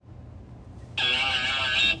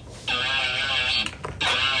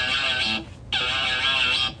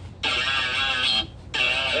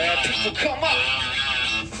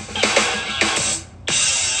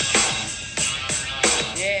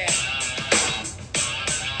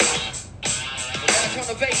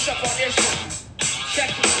the bass up on this one.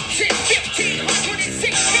 Check it. Shit,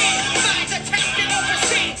 1516. Minds attacked and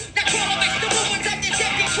overseen. Now call back the movements of this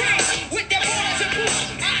empty train. With their borders and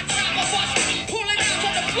boots. On top of us. Pulling out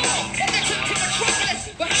on the floor. And listen to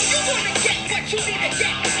Metropolis. But how you gonna get what you need to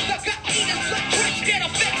get? The gut eaters, blood drenched, get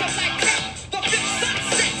offensive like crap. The fifth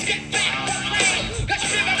sunsets get back to play. The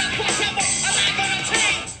spirit of forever, alive on a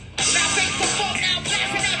train. Now face the phone, now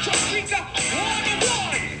blasting out your speaker. War to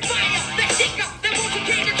war. Fire the seeker. They won't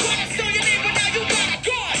begin to try to steal your name, but now you got a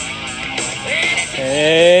gun.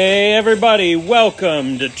 Hey everybody,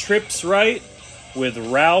 welcome to Trips Right with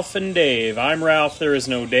Ralph and Dave. I'm Ralph, there is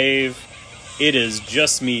no Dave. It is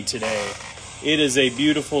just me today. It is a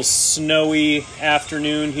beautiful snowy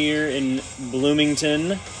afternoon here in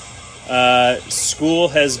Bloomington. School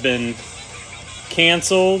has been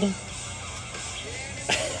canceled.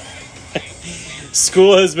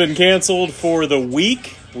 School has been canceled for the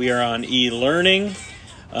week. We are on e-learning.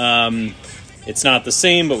 It's not the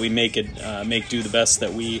same, but we make do the best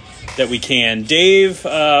that we can. Dave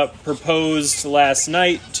proposed last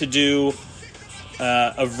night to do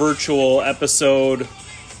a virtual episode,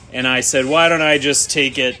 and I said, "Why don't I just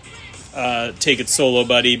take it solo,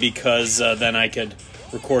 buddy? Because then I could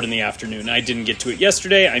record in the afternoon." I didn't get to it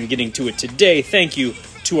yesterday. I'm getting to it today. Thank you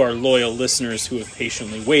to our loyal listeners who have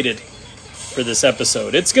patiently waited for this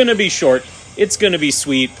episode. It's going to be short. It's going to be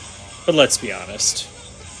sweet, but let's be honest.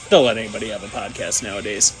 They'll let anybody have a podcast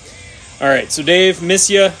nowadays. All right, so Dave, miss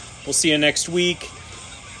you. We'll see you next week.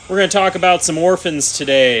 We're going to talk about some orphans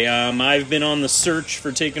today. I've been on the search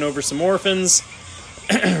for taking over some orphans.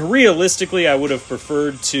 Realistically, I would have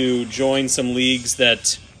preferred to join some leagues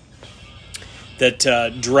that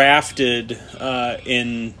drafted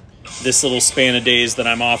in this little span of days that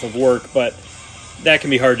I'm off of work, but that can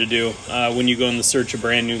be hard to do. When you go in the search of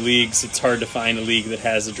brand new leagues, it's hard to find a league that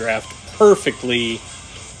has a draft perfectly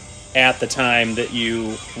at the time that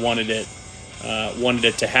you wanted it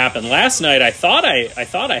to happen. Last night, I thought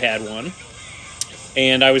I had one,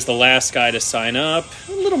 and I was the last guy to sign up.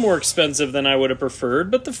 A little more expensive than I would have preferred,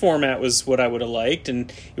 but the format was what I would have liked,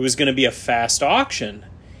 and it was going to be a fast auction,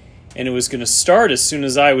 and it was going to start as soon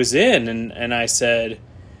as I was in, and I said,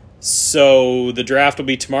 "So the draft will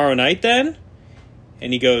be tomorrow night then?"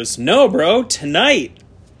 And he goes, "No, bro, tonight."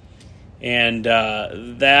 And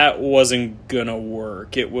that wasn't gonna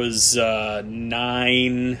work. It was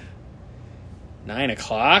 9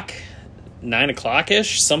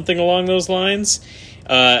 o'clock-ish, something along those lines.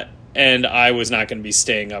 And I was not going to be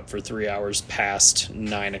staying up for 3 hours past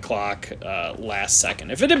 9 o'clock last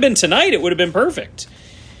second. If it had been tonight, it would have been perfect.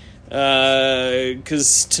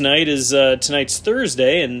 Because tonight's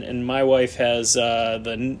Thursday, and my wife has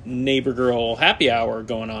the neighbor girl happy hour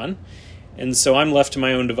going on. And so I'm left to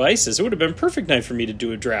my own devices. It would have been a perfect night for me to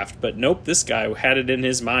do a draft. But nope, this guy had it in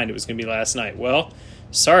his mind. It was going to be last night. Well,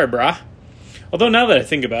 sorry, brah. Although now that I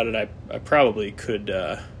think about it, I probably could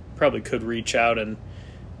reach out and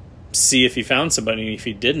see if he found somebody. If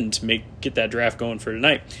he didn't, get that draft going for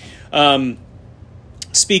tonight.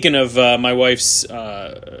 Speaking of my wife's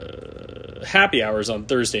happy hours on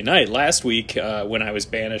Thursday night, last week when I was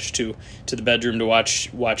banished to the bedroom to watch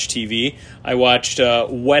TV, I watched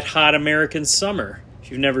Wet Hot American Summer. If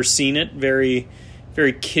you've never seen it, very,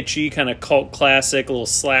 very kitschy, kind of cult classic, a little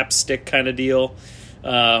slapstick kind of deal.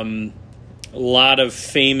 A lot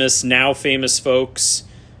of now famous folks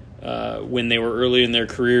when they were early in their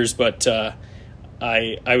careers, but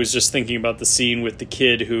I was just thinking about the scene with the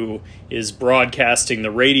kid who is broadcasting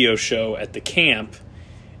the radio show at the camp,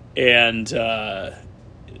 and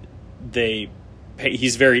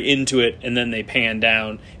he's very into it, and then they pan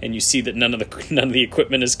down, and you see that none of the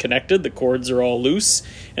equipment is connected. The cords are all loose,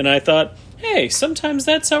 and I thought, hey, sometimes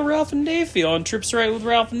that's how Ralph and Dave feel on Trips Right with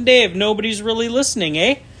Ralph and Dave. Nobody's really listening,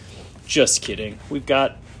 eh? Just kidding. We've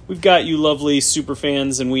got you lovely super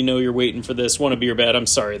fans, and we know you're waiting for this. Want a beer bad? I'm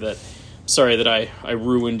sorry that I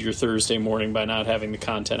ruined your Thursday morning by not having the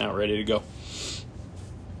content out ready to go.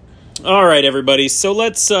 All right, everybody. So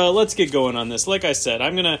let's get going on this. Like I said,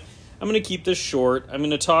 I'm gonna keep this short. I'm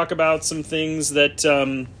gonna talk about some things that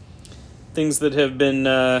have been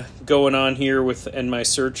going on here and my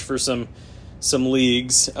search for some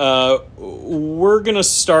leagues. We're gonna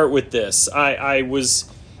start with this. I was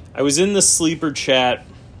in the sleeper chat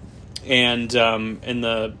and in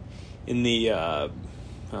the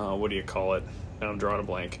what do you call it? Now I'm drawing a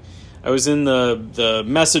blank. I was in the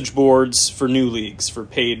message boards for new leagues, for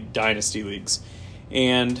paid dynasty leagues,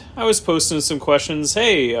 and I was posting some questions.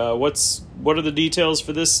 Hey, what are the details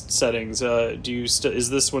for this settings? Is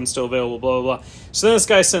this one still available? Blah blah blah. So then this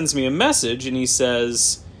guy sends me a message and he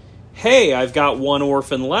says, hey, I've got one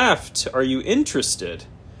orphan left. Are you interested?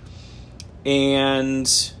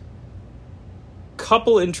 And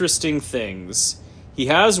couple interesting things. He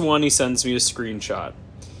has one, he sends me a screenshot.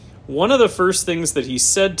 One of the first things that he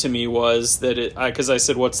said to me was that because I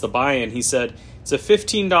said, what's the buy-in? He said, it's a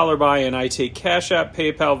 $15 buy-in. I take Cash App,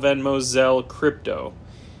 PayPal, Venmo, Zelle, crypto.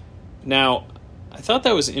 Now, I thought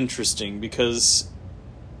that was interesting because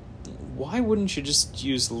why wouldn't you just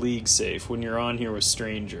use LeagueSafe when you're on here with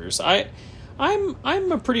strangers? I'm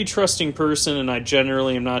a pretty trusting person, and I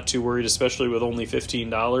generally am not too worried, especially with only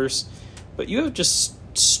 $15. But you have just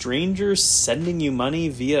strangers sending you money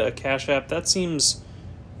via a Cash App. That seems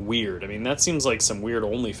weird. I mean, that seems like some weird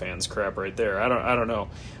OnlyFans crap right there. I don't know.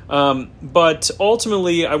 But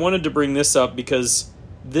ultimately, I wanted to bring this up because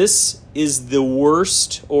this is the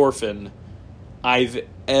worst orphan I've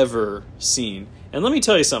ever seen. And let me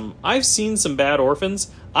tell you something. I've seen some bad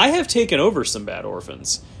orphans. I have taken over some bad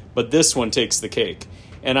orphans. But this one takes the cake.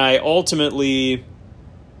 And I ultimately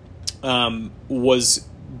was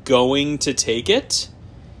going to take it.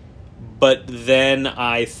 But then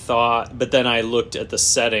I looked at the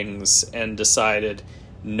settings and decided,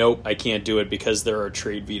 nope, I can't do it because there are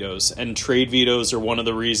trade vetoes. And trade vetoes are one of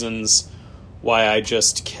the reasons why I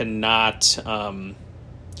just cannot, why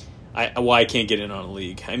I can't get in on a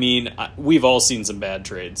league. I mean, we've all seen some bad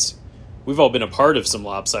trades. We've all been a part of some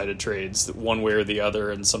lopsided trades, one way or the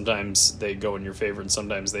other, and sometimes they go in your favor and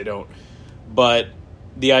sometimes they don't. But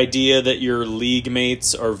the idea that your league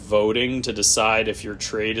mates are voting to decide if your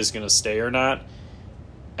trade is going to stay or not,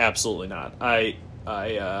 absolutely not.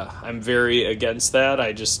 I'm very against that.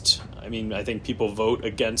 I think people vote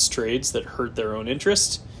against trades that hurt their own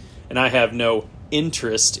interest, and I have no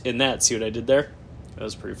interest in that. See what I did there? That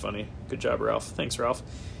was pretty funny. Good job, Ralph. Thanks, Ralph.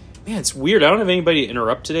 Man, it's weird. I don't have anybody to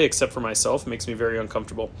interrupt today except for myself. It makes me very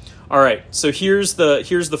uncomfortable. All right, so here's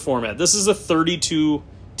the format. This is a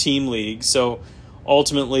 32-team league, so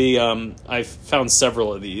ultimately I've found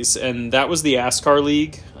several of these, and that was the Askar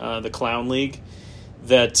League, the Clown League,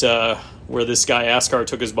 that where this guy Askar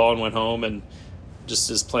took his ball and went home and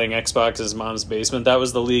just is playing Xbox in his mom's basement. That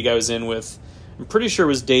was the league I was in with. I'm pretty sure it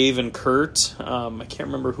was Dave and Kurt. I can't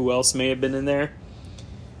remember who else may have been in there.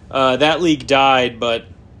 That league died, but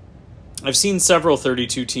I've seen several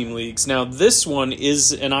 32-team leagues. Now, this one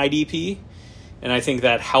is an IDP, and I think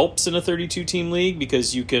that helps in a 32-team league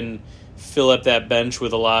because you can fill up that bench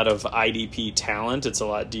with a lot of IDP talent. It's a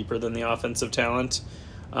lot deeper than the offensive talent.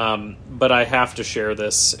 But I have to share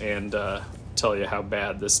this and tell you how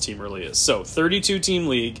bad this team really is. So, 32-team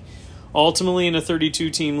league. Ultimately, in a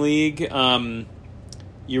 32-team league,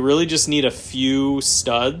 you really just need a few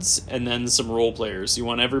studs and then some role players. You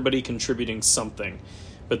want everybody contributing something.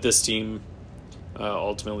 But this team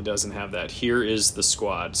ultimately doesn't have that. Here is the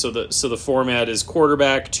squad. So the format is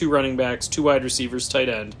quarterback, 2 running backs, 2 wide receivers, tight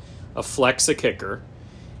end, a flex, a kicker,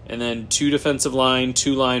 and then 2 defensive line,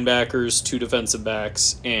 2 linebackers, 2 defensive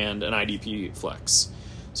backs, and an IDP flex.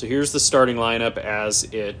 So here's the starting lineup as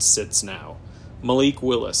it sits now. Malik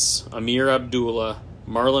Willis, Amir Abdullah,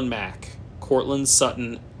 Marlon Mack, Cortland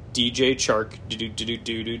Sutton, DJ Chark,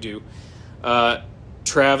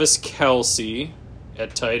 Travis Kelce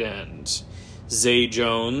at tight end, Zay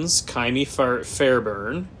Jones, Kaimi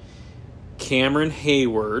Fairburn, Cameron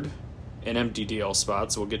Hayward, an empty DL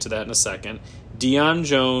spot, so we'll get to that in a second, Deion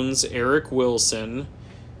Jones, Eric Wilson,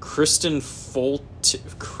 Christian Fulton,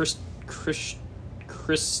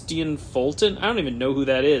 I don't even know who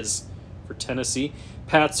that is for Tennessee,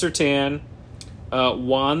 Pat Surtain,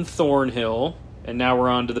 Juan Thornhill, and now we're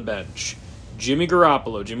on to the bench. Jimmy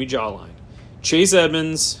Garoppolo, Jimmy Jawline, Chase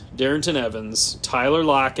Edmonds, Darrington Evans, Tyler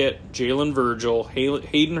Lockett, Jalen Virgil,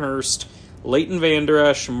 Hayden Hurst, Leighton Vander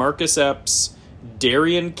Esch, Marcus Epps,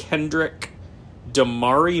 Darian Kendrick,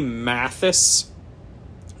 Damari Mathis,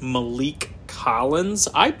 Malik Collins.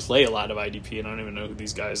 I play a lot of IDP, and I don't even know who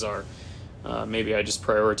these guys are. Maybe I just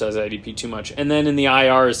prioritize IDP too much. And then in the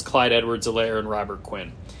IR is Clyde Edwards-Helaire and Robert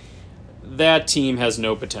Quinn. That team has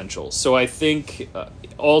no potential. So I think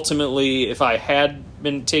ultimately, if I had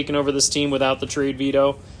been taking over this team without the trade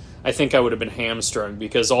veto, I think I would have been hamstrung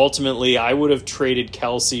because ultimately I would have traded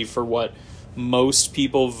Kelce for what most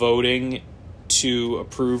people voting to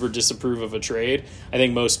approve or disapprove of a trade. I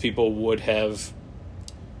think most people would have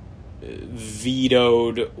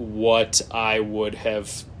vetoed what I would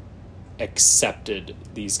have accepted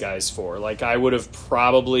these guys for. Like I would have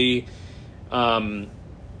probably, for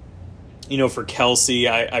Kelce,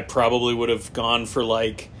 I probably would have gone for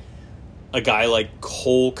like a guy like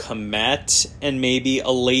Cole Kmet and maybe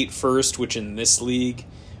a late first, which in this league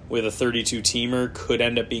with a 32-teamer could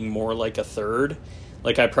end up being more like a third.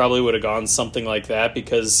 Like I probably would have gone something like that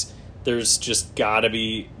because there's just got to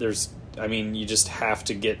be you just have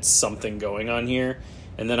to get something going on here.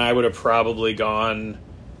 And then I would have probably gone,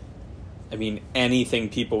 anything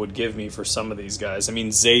people would give me for some of these guys.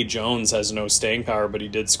 Zay Jones has no staying power, but he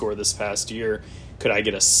did score this past year. Could I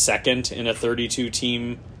get a second in a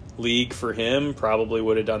 32-team league for him? Probably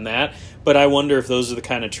would have done that. But I wonder if those are the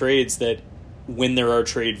kind of trades that, when there are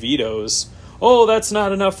trade vetoes, oh, that's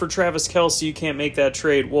not enough for Travis Kelce, you can't make that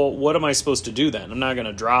trade. Well, what am I supposed to do then? I'm not going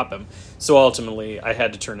to drop him. So ultimately, I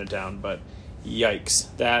had to turn it down, but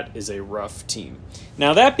yikes, that is a rough team.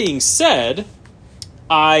 Now, that being said,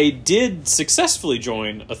 I did successfully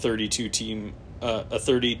join a 32-team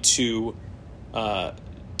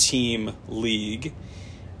team league,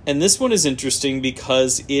 and this one is interesting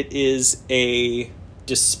because it is a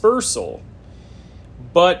dispersal,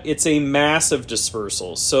 but it's a massive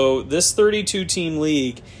dispersal. So this 32-team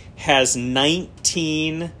league has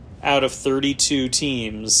 19 out of 32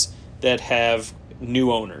 teams that have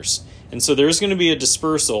new owners. And so there's going to be a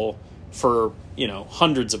dispersal for,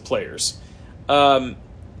 hundreds of players. And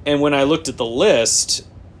when I looked at the list,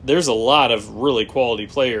 there's a lot of really quality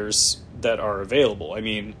players that are available.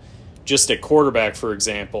 Just at quarterback, for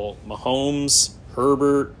example, Mahomes,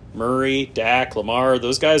 Herbert, Murray, Dak, Lamar,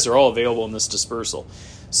 those guys are all available in this dispersal.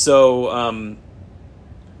 So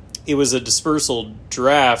it was a dispersal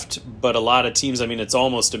draft, but a lot of teams, it's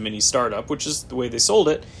almost a mini startup, which is the way they sold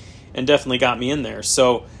it, and definitely got me in there.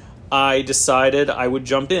 So I decided I would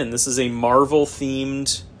jump in. This is a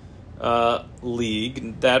Marvel-themed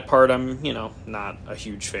league. That part I'm, not a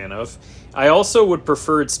huge fan of. I also would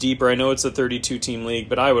prefer it's deeper. I know it's a 32-team league,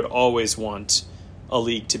 but I would always want a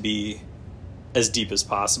league to be as deep as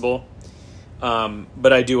possible.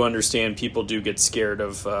 But I do understand people do get scared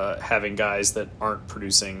of having guys that aren't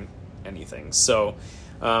producing anything. So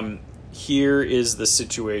here is the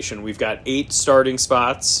situation. We've got 8 starting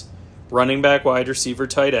spots, running back, wide receiver,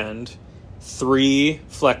 tight end, 3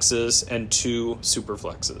 flexes, and 2 super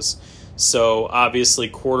flexes. So obviously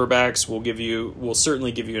quarterbacks will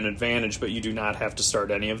certainly give you an advantage, but you do not have to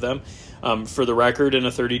start any of them. For the record, in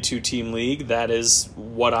a 32-team league, that is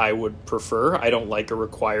what I would prefer. I don't like a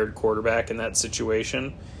required quarterback in that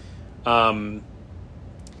situation. And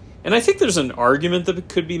I think there's an argument that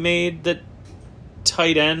could be made that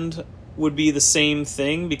tight end would be the same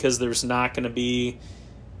thing because there's not going to be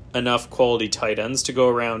enough quality tight ends to go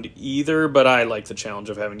around either, but I like the challenge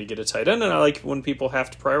of having to get a tight end, and I like when people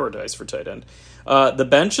have to prioritize for tight end. The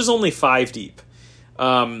bench is only 5 deep,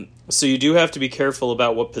 so you do have to be careful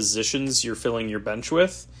about what positions you're filling your bench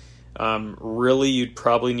with. Really, you'd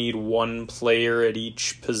probably need 1 player at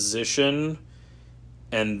each position,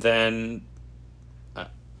 and then, I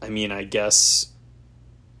guess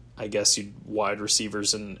you'd wide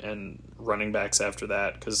receivers and running backs after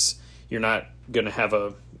that, because you're not going to have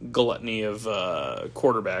a gluttony of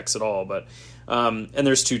quarterbacks at all, but and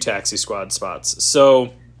there's 2 taxi squad spots.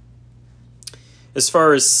 So as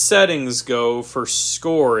far as settings go for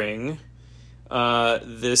scoring,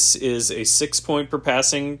 this is a 6-point per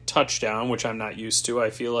passing touchdown, which I'm not used to. I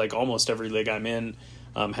feel like almost every league I'm in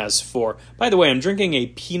has 4. By the way, I'm drinking a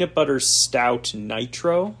peanut butter stout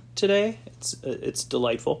nitro today. It's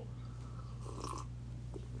delightful.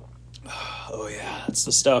 Oh yeah, that's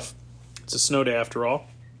the stuff. It's a snow day after all.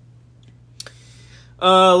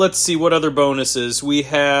 Let's see what other bonuses. We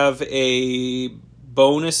have a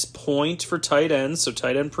bonus point for tight ends, so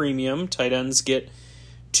tight end premium. Tight ends get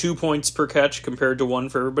 2 points per catch compared to 1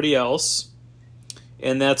 for everybody else.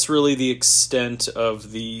 And that's really the extent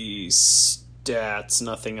of the stats.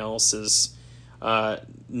 Nothing else is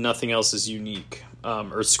unique,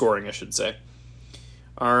 or scoring, I should say.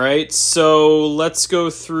 All right, so let's go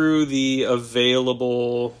through the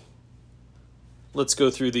available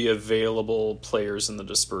players in the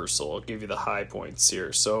dispersal. I'll give you the high points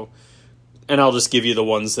here. So, and I'll just give you the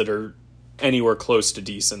ones that are anywhere close to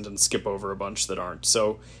decent and skip over a bunch that aren't.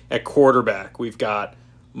 So at quarterback, we've got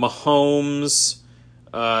Mahomes,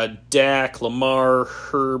 Dak, Lamar,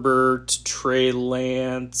 Herbert, Trey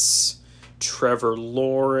Lance, Trevor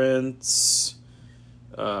Lawrence,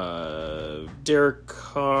 Derek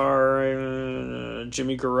Carr,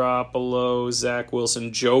 Jimmy Garoppolo, Zach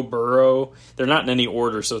Wilson, Joe Burrow. They're not in any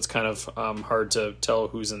order, so it's kind of hard to tell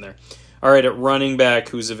who's in there. All right, at running back,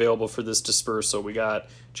 who's available for this dispersal? We got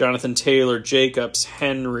Jonathan Taylor, Jacobs,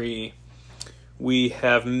 Henry. We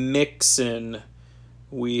have Mixon.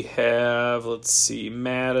 We have,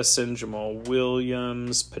 Madison, Jamal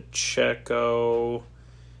Williams, Pacheco.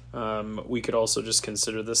 We could also just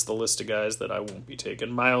consider this the list of guys that I won't be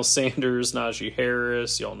taking. Miles Sanders, Najee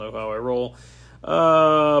Harris. Y'all know how I roll.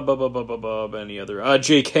 Any other?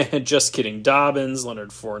 Jake, just kidding. Dobbins, Leonard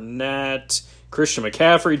Fournette, Christian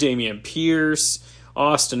McCaffrey, Damian Pierce,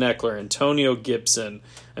 Austin Eckler, Antonio Gibson.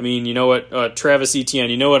 I mean, you know what? Travis Etienne.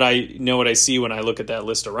 You know what I see when I look at that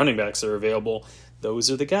list of running backs that are available. Those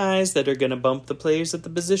are the guys that are going to bump the players at the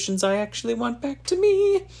positions I actually want back to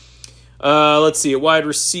me. Let's see. At wide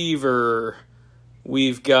receiver,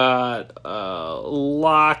 we've got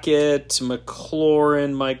Lockett,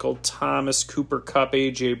 McLaurin, Michael Thomas, Cooper Kupp,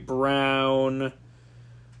 A.J. Brown.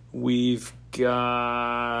 We've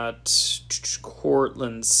got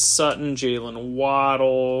Cortland Sutton, Jalen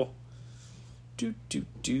Waddle.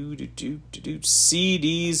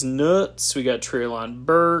 CD's nuts. We got Treylon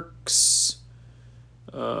Burks.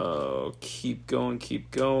 Keep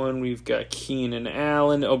going. We've got Keenan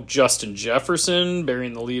Allen. Oh, Justin Jefferson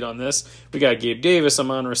bearing the lead on this. We got Gabe Davis,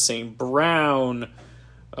 Amon-Ra St. Brown,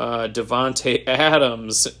 Devontae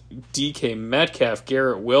Adams, DK Metcalf,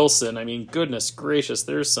 Garrett Wilson. I mean, goodness gracious,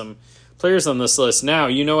 there's some players on this list. Now,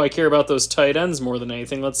 you know I care about those tight ends more than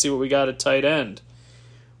anything. Let's see what we got at tight end.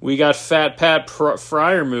 We got Fat Pat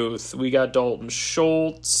Freiermuth. We got Dalton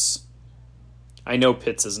Schultz. I know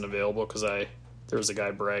Pitts isn't available because there was a guy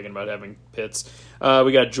bragging about having Pitts.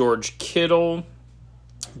 We got George Kittle,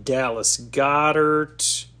 Dallas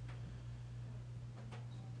Goedert.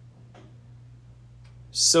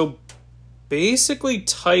 So basically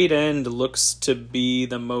tight end looks to be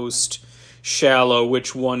the most shallow,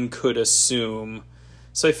 which one could assume.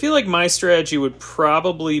 So I feel like my strategy would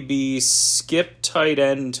probably be skip tight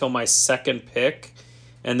end until my second pick.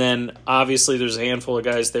 And then obviously there's a handful of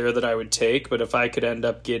guys there that I would take. But if I could end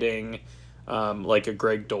up getting like a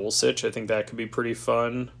Greg Dulcich, I think that could be pretty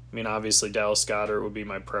fun. I mean, obviously Dallas Goedert would be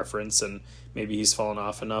my preference. And maybe he's fallen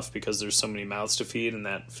off enough because there's so many mouths to feed in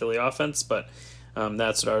that Philly offense. But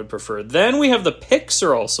that's what I would prefer. Then we have the picks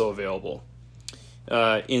are also available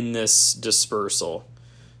in this dispersal.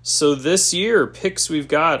 So this year, picks we've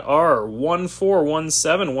got are 1, 4, 1,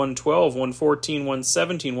 7, 1, 12, 1, 14, 1,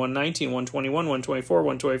 17, 1, 19, 1, 21, 1, 24,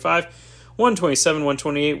 1, 25, 1, 27, 1,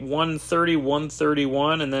 28, 1, 30, 1,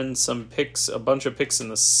 31, and then some picks, a bunch of picks in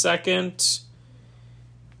the second.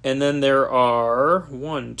 And then there are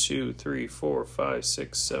 1, 2, 3, 4, 5,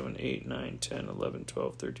 6, 7, 8, 9, 10, 11,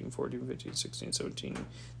 12, 13, 14, 15, 16, 17.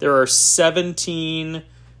 There are 17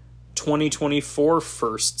 2024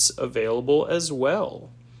 firsts available as well.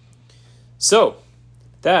 So,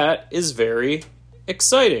 that is very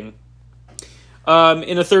exciting.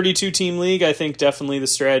 In a 32-team league, I think definitely the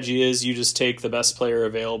strategy is you just take the best player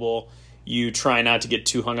available. You try not to get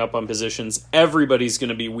too hung up on positions. Everybody's going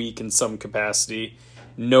to be weak in some capacity.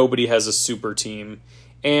 Nobody has a super team.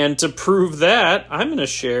 And to prove that, I'm going to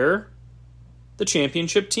share the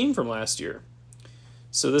championship team from last year.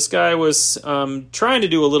 So this guy was trying to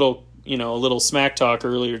do a little smack talk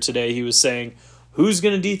earlier today. He was saying, who's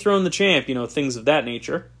going to dethrone the champ? Things of that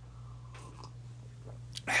nature.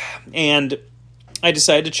 And I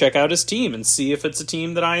decided to check out his team and see if it's a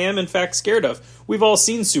team that I am, in fact, scared of. We've all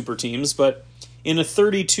seen super teams, but in a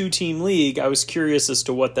 32-team league, I was curious as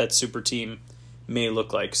to what that super team may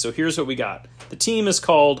look like. So here's what we got. The team is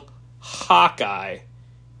called Hawkeye.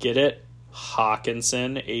 Get it?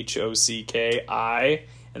 Hawkinson, H-O-C-K-I.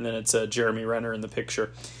 And then it's Jeremy Renner in the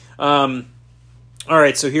picture. All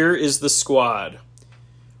right, so here is the squad.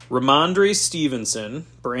 Ramondre Stevenson,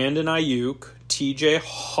 Brandon Ayuk, TJ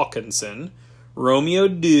Hawkinson, Romeo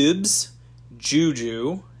Doubs,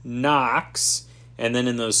 Juju, Knox, and then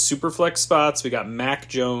in those super flex spots, we got Mac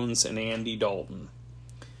Jones and Andy Dalton.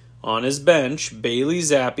 On his bench, Bailey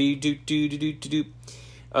Zappi,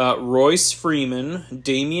 Royce Freeman,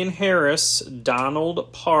 Damian Harris,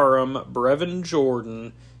 Donald Parham, Brevin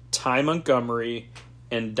Jordan, Ty Montgomery,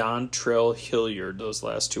 and Dontrell Hilliard. Those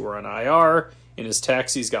last two are on IR. In his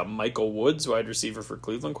taxi, he's got Michael Woods, wide receiver for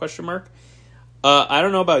Cleveland, ? I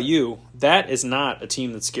don't know about you. That is not a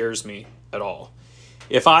team that scares me at all.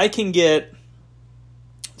 If I can get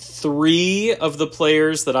 3 of the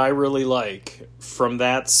players that I really like from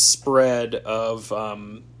that spread of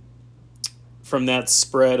the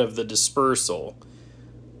dispersal,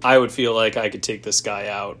 I would feel like I could take this guy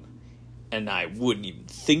out, and I wouldn't even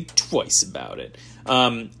think twice about it.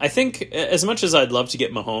 I think as much as I'd love to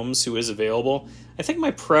get Mahomes, who is available, I think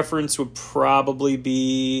my preference would probably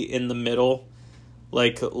be in the middle.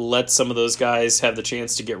 Like, let some of those guys have the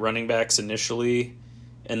chance to get running backs initially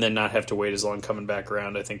and then not have to wait as long coming back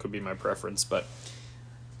around, I think would be my preference. But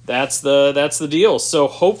that's the deal. So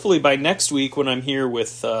hopefully by next week when I'm here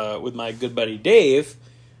with my good buddy Dave,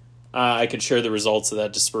 I can share the results of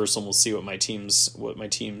that dispersal and we'll see what my team's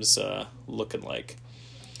looking like.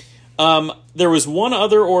 There was one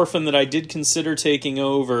other orphan that I did consider taking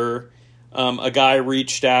over. A guy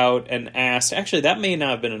reached out and asked. Actually, that may not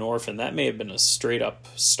have been an orphan. That may have been a straight-up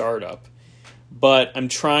startup. But I'm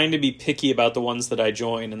trying to be picky about the ones that I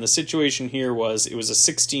join. And the situation here was, it was a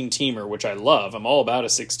 16-teamer, which I love. I'm all about a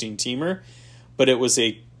 16-teamer. But it was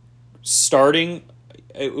a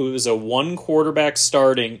one quarterback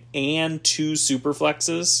starting and 2 super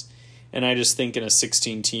flexes. And I just think in a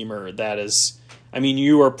 16-teamer, that is... I mean,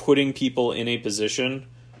 you are putting people in a position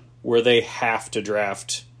where they have to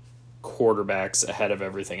draft quarterbacks ahead of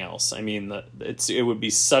everything else. I mean, it would be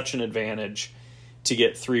such an advantage to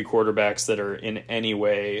get 3 quarterbacks that are in any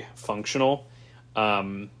way functional.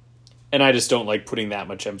 And I just don't like putting that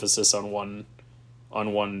much emphasis on one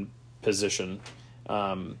position.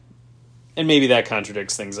 And maybe that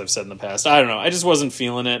contradicts things I've said in the past. I don't know. I just wasn't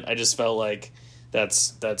feeling it. I just felt like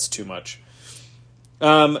that's too much.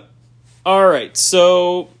 All right.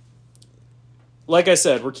 So like I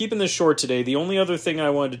said, we're keeping this short today. The only other thing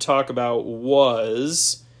I wanted to talk about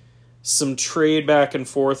was some trade back and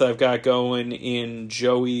forth I've got going in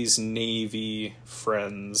Joey's Navy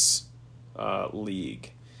Friends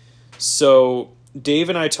League. So Dave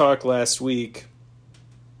and I talked last week,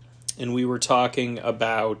 and we were talking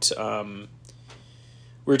about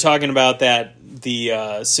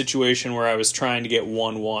the situation where I was trying to get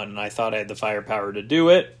 1-1, and I thought I had the firepower to do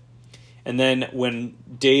it. And then when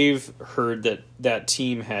Dave heard that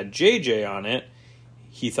team had JJ on it,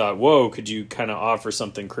 he thought, whoa, could you kind of offer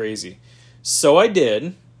something crazy? So I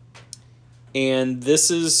did, and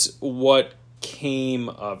this is what came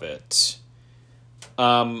of it.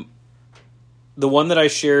 The one that I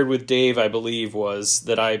shared with Dave, I believe, was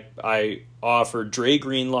that I offered Dre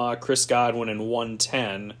Greenlaw, Chris Godwin, and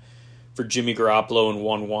 110 for Jimmy Garoppolo and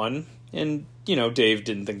 1-1. And, Dave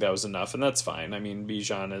didn't think that was enough, and that's fine. I mean,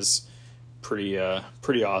 Bijan is pretty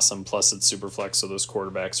awesome, plus it's super flex, so those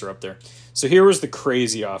quarterbacks are up there. So here was the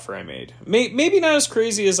crazy offer I made. Maybe not as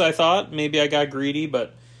crazy as I thought. Maybe I got greedy,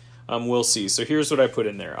 but we'll see. So here's what I put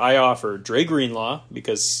in there. I offered Dre Greenlaw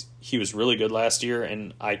because he was really good last year,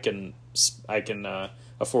 and I can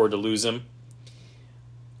afford to lose him.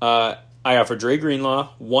 I offered Dre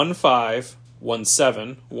Greenlaw 1-5,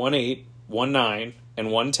 1-7, 1-8, 1-9, and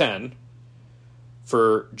 1-10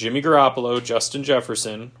 for Jimmy Garoppolo, Justin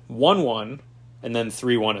Jefferson, 1-1, and then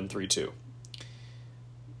 3-1 and 3-2.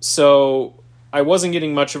 So I wasn't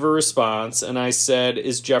getting much of a response, and I said,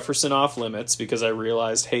 is Jefferson off limits? Because I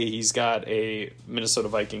realized, hey, he's got a Minnesota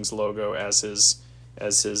Vikings logo as his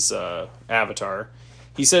avatar.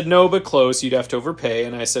 He said, no, but close, you'd have to overpay.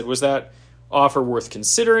 And I said, was that offer worth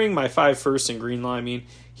considering? My 5 first and Greenlaw, I mean.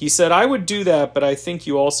 He said, I would do that, but I think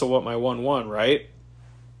you also want my 1-1, right?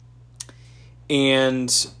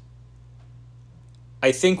 And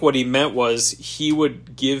I think what he meant was he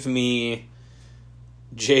would give me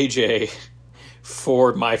JJ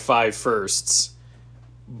for my 5 firsts,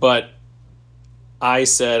 but I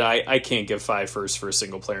said I can't give 5 firsts for a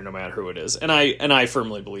single player no matter who it is. And I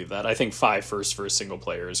firmly believe that. I think 5 firsts for a single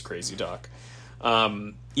player is crazy talk.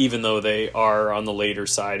 Even though they are on the later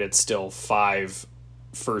side, it's still 5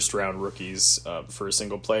 first-round rookies for a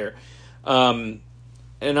single player.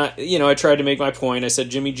 And I tried to make my point. I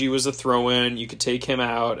said Jimmy G was a throw-in. You could take him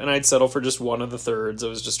out, and I'd settle for just one of the thirds. I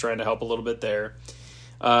was just trying to help a little bit there.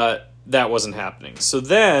 That wasn't happening. So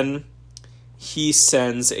then he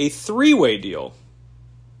sends a 3-way deal.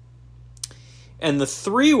 And the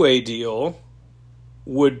 3-way deal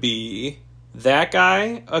would be that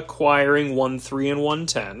guy acquiring 1-3 and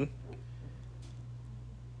 110.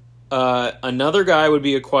 Another guy would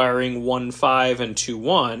be acquiring 1-5 and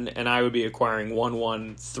 2-1, and I would be acquiring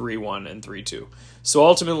 1-1, 3-1, and 3-2. So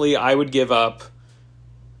ultimately, I would give up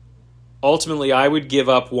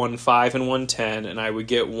 1-5 and 110, and I would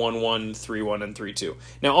get 1-1, 3-1, and 3-2.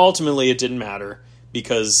 Now, ultimately, it didn't matter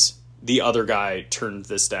because the other guy turned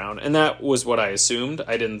this down, and that was what I assumed.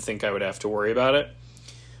 I didn't think I would have to worry about it.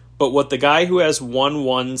 But what the guy who has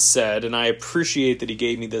 1-1 said, and I appreciate that he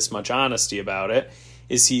gave me this much honesty about it,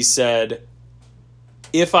 is he said,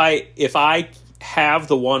 if I have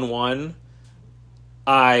the 1-1,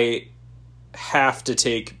 I have to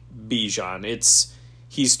take Bijan.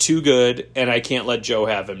 He's too good, and I can't let Joe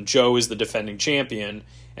have him. Joe is the defending champion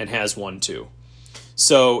and has 1-2.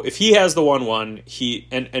 So if he has the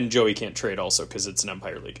 1-1, and Joey can't trade also because it's an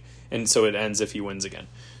Empire League, and so it ends if he wins again.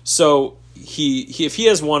 So if he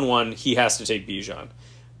has 1-1, he has to take Bijan,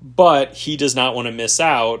 but he does not want to miss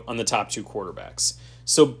out on the top 2 quarterbacks.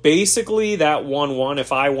 So basically that 1-1,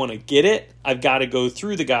 if I want to get it, I've got to go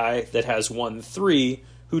through the guy that has 1-3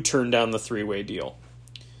 who turned down the 3-way deal.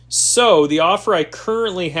 So the offer I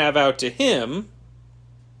currently have out to him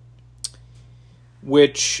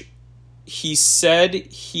which he said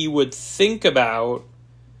he would think about,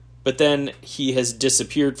 but then he has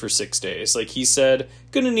disappeared for 6 days. Like, he said,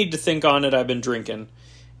 gonna need to think on it, I've been drinking.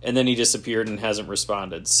 And then he disappeared and hasn't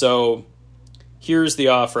responded. So here's the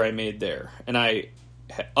offer I made there. And I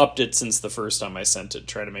upped it since the first time I sent it,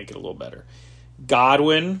 trying to make it a little better.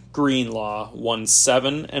 Godwin, Greenlaw,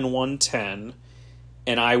 1-7 and 1-10.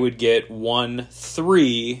 And I would get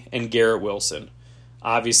 1-3 and Garrett Wilson.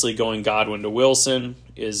 Obviously, going Godwin to Wilson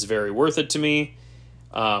is very worth it to me.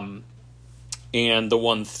 And the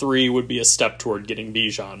 1-3 would be a step toward getting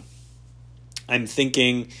Bijan. I'm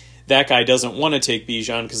thinking that guy doesn't want to take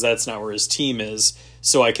Bijan because that's not where his team is.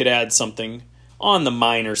 So I could add something on the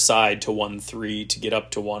minor side to 1-3 to get up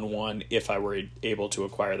to 1-1 if I were able to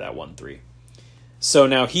acquire that 1-3. So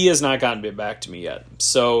now he has not gotten it back to me yet.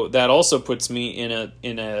 So that also puts me in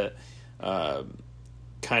a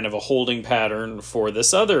kind of a holding pattern for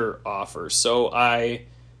this other offer. So I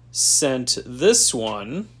sent this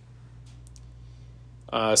one,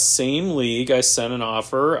 same league. I sent an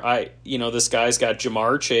offer. This guy's got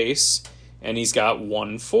Jamar Chase and he's got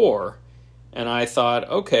 1-4, and I thought,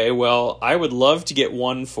 okay, well, I would love to get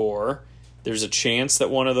 1-4. There's a chance that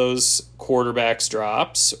one of those quarterbacks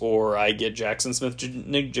drops, or I get Jackson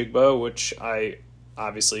Smith-Njigba, which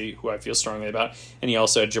who I feel strongly about, and he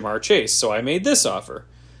also had Jamar Chase. So I made this offer.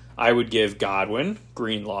 I would give Godwin,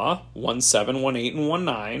 Greenlaw, 1-7, 1-8, and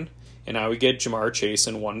 1-9, and I would get Jamar Chase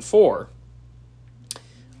in 1-4.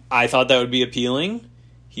 I thought that would be appealing.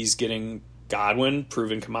 He's getting Godwin,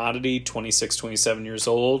 proven commodity, 26, 27 years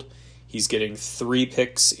old. He's getting 3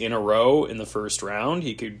 picks in a row in the first round.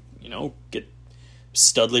 He could, get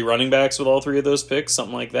studly running backs with all 3 of those picks,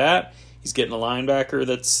 something like that. He's getting a linebacker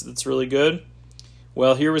that's really good.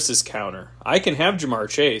 Well, here was his counter. I can have Jamar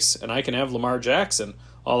Chase, and I can have Lamar Jackson.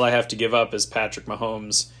 All I have to give up is Patrick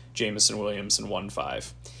Mahomes, Jameson Williams, and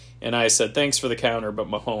 1-5. And I said, thanks for the counter, but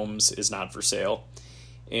Mahomes is not for sale.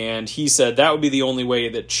 And he said that would be the only way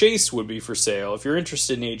that Chase would be for sale. If you're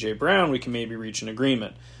interested in A.J. Brown, we can maybe reach an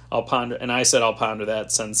agreement. I'll ponder, and I said I'll ponder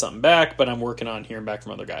that, send something back, but I'm working on hearing back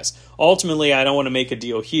from other guys. Ultimately, I don't want to make a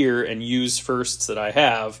deal here and use firsts that I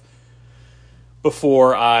have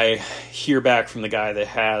before I hear back from the guy that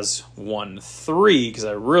has 1-3, because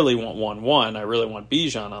I really want 1-1. I really want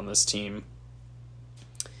Bijan on this team,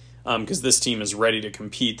 because this team is ready to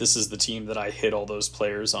compete. This is the team that I hit all those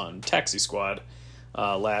players on Taxi Squad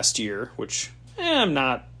last year, which I'm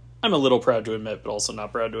a little proud to admit, but also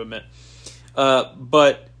not proud to admit.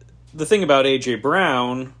 But the thing about A.J.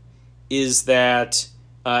 Brown is that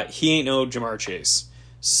he ain't no Jamar Chase.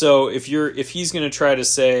 So if he's going to try to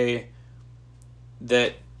say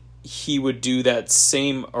that he would do that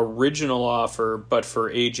same original offer but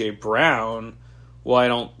for A.J. Brown,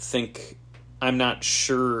 well, I'm not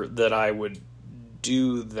sure that I would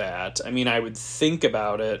do that. I mean, I would think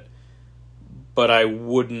about it, but I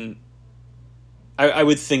wouldn't. I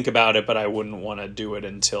would think about it, but I wouldn't want to do it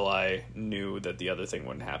until I knew that the other thing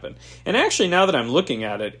wouldn't happen. And actually, now that I'm looking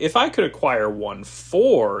at it, if I could acquire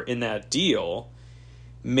 1-4 in that deal,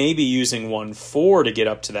 maybe using 1-4 to get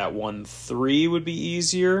up to that 1-3 would be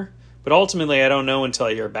easier. But ultimately, I don't know until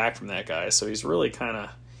I hear back from that guy. So he's really kind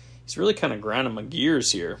of grinding my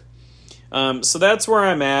gears here. So that's where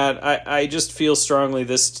I'm at. I just feel strongly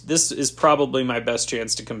this is probably my best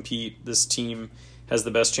chance to compete. This team has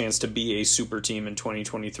the best chance to be a super team in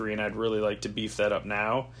 2023, and I'd really like to beef that up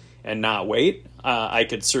now and not wait. I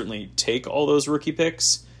could certainly take all those rookie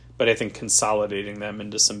picks, but I think consolidating them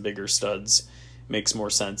into some bigger studs makes more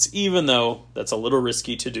sense, even though that's a little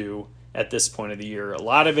risky to do at this point of the year. A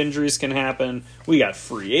lot of injuries can happen. We got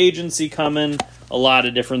free agency coming, a lot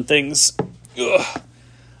of different things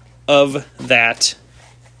of that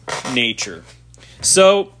nature.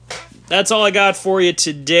 So that's all I got for you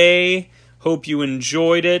today. Hope you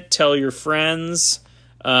enjoyed it. Tell your friends.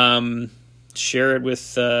 Share it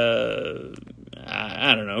with,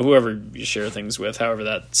 I don't know, whoever you share things with, however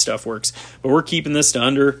that stuff works. But we're keeping this to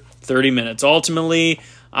under 30 minutes. Ultimately,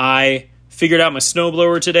 I figured out my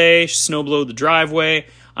snowblower today, snowblowed the driveway,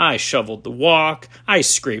 I shoveled the walk, I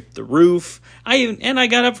scraped the roof, and I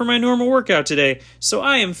got up for my normal workout today. So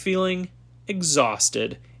I am feeling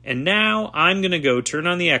exhausted. And now I'm going to go turn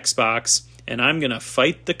on the Xbox, and I'm going to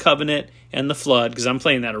fight the Covenant and the Flood, because I'm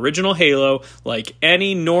playing that original Halo like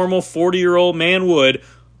any normal 40-year-old man would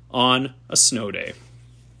on a snow day.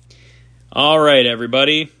 All right,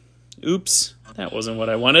 everybody. Oops, that wasn't what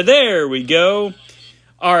I wanted. There we go.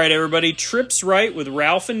 All right, everybody. Trips Right with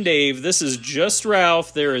Ralph and Dave. This is just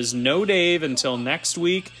Ralph. There is no Dave until next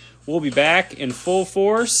week. We'll be back in full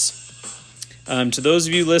force. To those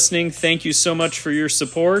of you listening, thank you so much for your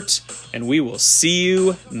support, and we will see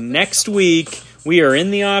you next week. We are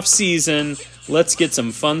in the off season. Let's get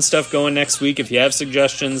some fun stuff going next week. If you have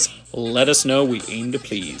suggestions, let us know. We aim to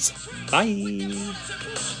please. Bye. Pulling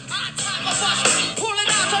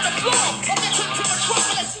out on the floor of the top of the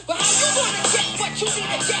metropolis. But how you gonna get what you need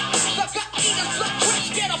to get?